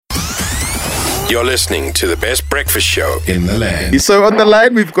You're listening to the best breakfast show in the land. So on the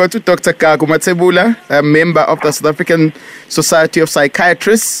line, we've got Dr Gagu Matsebula, a member of the South African Society of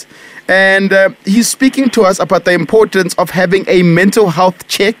Psychiatrists. And he's speaking to us about the importance of having a mental health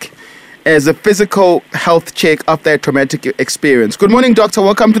check as a physical health check after a traumatic experience. Good morning, doctor.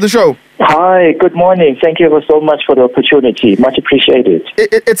 Welcome to the show. Hi, good morning. Thank you so much for the opportunity. Much appreciated.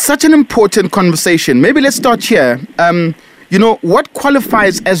 It's such an important conversation. Maybe let's start here. What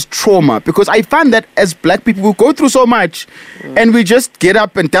qualifies as trauma? Because I find that as black people, we go through so much and we just get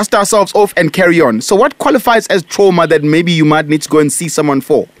up and dust ourselves off and carry on. So what qualifies as trauma that maybe you might need to go and see someone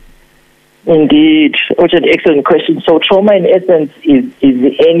for? Indeed, which is an excellent question. So trauma in essence is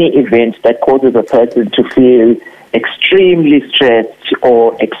any event that causes a person to feel extremely stressed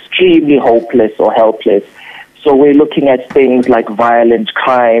or extremely hopeless or helpless. So we're looking at things like violent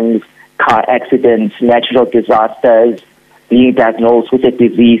crimes, car accidents, natural disasters, being diagnosed with a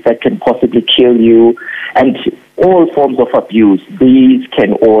disease that can possibly kill you, and all forms of abuse. These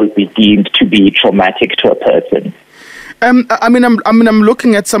can all be deemed to be traumatic to a person. I'm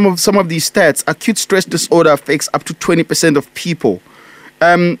looking at some of these stats. Acute stress disorder affects up to 20% of people,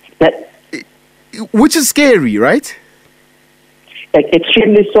 which is scary, right?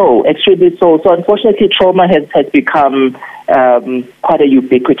 Extremely so. So unfortunately, trauma has become quite a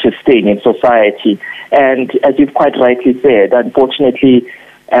ubiquitous thing in society. And as you've quite rightly said, unfortunately,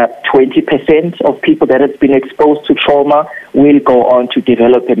 20% of people that have been exposed to trauma will go on to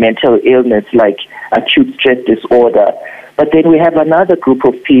develop a mental illness like acute stress disorder. But then we have another group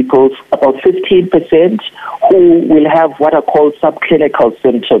of people, about 15%, who will have what are called subclinical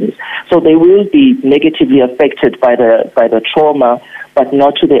symptoms. So they will be negatively affected by the trauma, but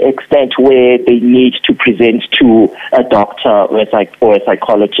not to the extent where they need to present to a doctor or a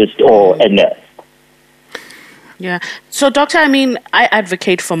psychologist or a nurse. Yeah. So, doctor, I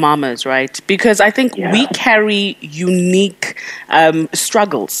advocate for mamas, right? Because I think we carry unique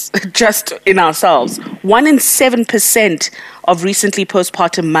struggles just in ourselves. 1 in 7% of recently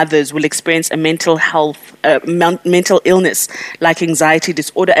postpartum mothers will experience a mental illness like anxiety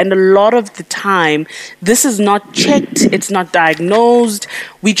disorder. And a lot of the time, this is not checked. It's not diagnosed.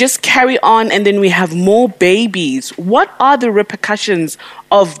 We just carry on and then we have more babies. What are the repercussions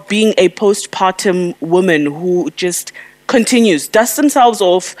of being a postpartum woman who just continues, dusts themselves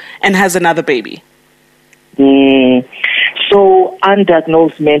off and has another baby? So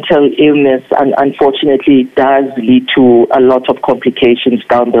undiagnosed mental illness, unfortunately, does lead to a lot of complications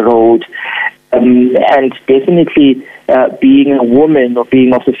down the road. And definitely being a woman or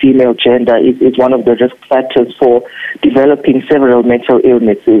being of the female gender is one of the risk factors for developing several mental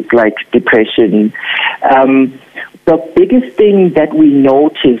illnesses like depression. The biggest thing that we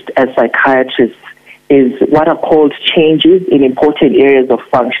noticed as psychiatrists is what are called changes in important areas of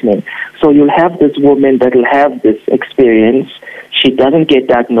functioning. So you'll have this woman that will have this experience. She doesn't get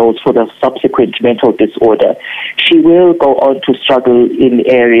diagnosed for the subsequent mental disorder. She will go on to struggle in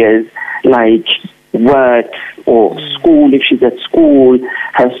areas like work or school, if she's at school,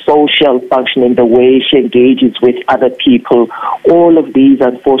 her social functioning, the way she engages with other people. All of these,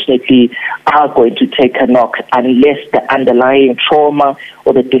 unfortunately, are going to take a knock unless the underlying trauma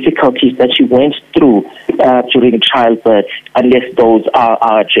or the difficulties that she went through during childbirth, unless those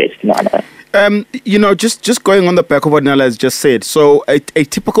are addressed, Nana. Just going on the back of what Nala has just said. So a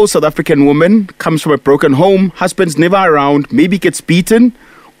typical South African woman comes from a broken home, husband's never around, maybe gets beaten,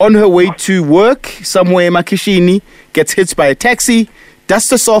 on her way to work somewhere in Makishini, gets hit by a taxi,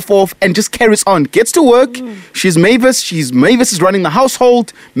 dusts herself off and just carries on. Gets to work, she's Mavis is running the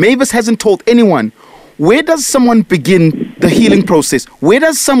household, Mavis hasn't told anyone. Where does someone begin the healing process? Where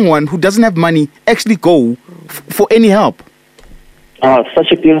does someone who doesn't have money actually go for any help?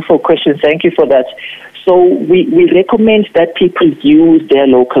 Such a beautiful question. Thank you for that. So we recommend that people use their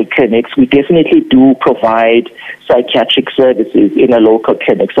local clinics. We definitely do provide psychiatric services in a local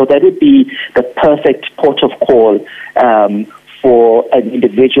clinic. So that would be the perfect port of call for an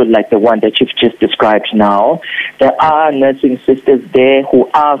individual like the one that you've just described now. There are nursing sisters there who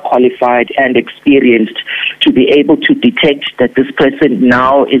are qualified and experienced to be able to detect that this person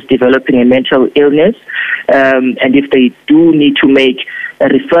now is developing a mental illness. And if they do need to make a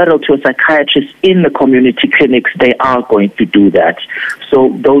referral to a psychiatrist in the community clinics, they are going to do that.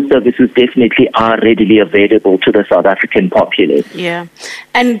 So those services definitely are readily available to the South African populace. Yeah.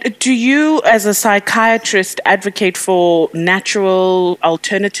 And do you, as a psychiatrist, advocate for natural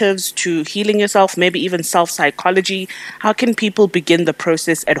alternatives to healing yourself, maybe even self-psychology? How can people begin the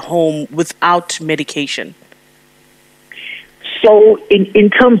process at home without medication? So in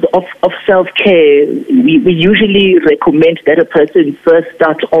terms of self-care, we usually recommend that a person first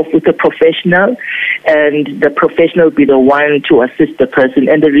start off with a professional, and the professional be the one to assist the person.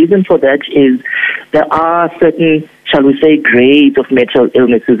 And the reason for that is there are certain, shall we say, grades of mental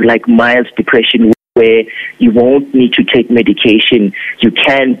illnesses like mild depression, where you won't need to take medication. You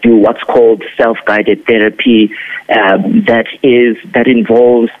can do what's called self-guided therapy that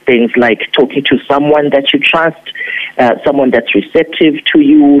involves things like talking to someone that you trust, someone that's receptive to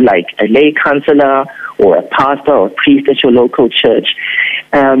you, like a lay counselor or a pastor or priest at your local church.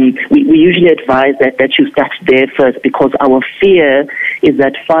 We usually advise that you start there first, because our fear is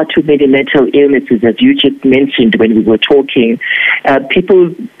that far too many mental illnesses, as you just mentioned when we were talking,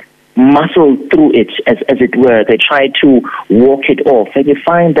 people muscle through it, as it were. They try to walk it off, and you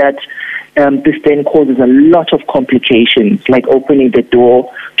find that this then causes a lot of complications, like opening the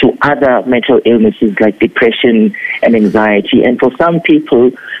door to other mental illnesses like depression and anxiety. And for some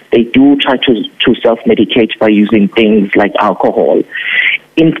people, they do try to self-medicate by using things like alcohol.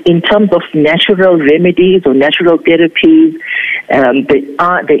 In terms of natural remedies or natural therapies,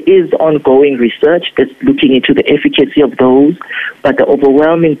 there is ongoing research that's looking into the efficacy of those, but the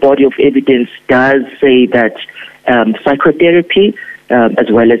overwhelming body of evidence does say that psychotherapy as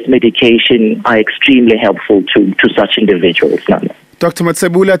well as medication are extremely helpful to such individuals. Dr.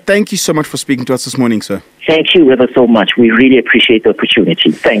 Matsebula, thank you so much for speaking to us this morning, sir. Thank you ever so much. We really appreciate the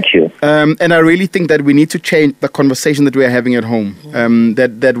opportunity. Thank you. And I really think that we need to change the conversation that we are having at home.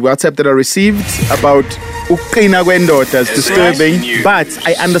 That WhatsApp that I received about uqina kwendoda is disturbing, but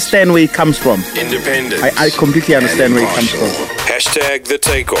I understand where it comes from. Independent. I completely understand where it comes from. Hashtag The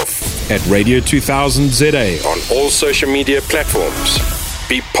Takeoff at Radio 2000 ZA on all social media platforms.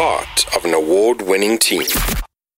 Be part of an award-winning team.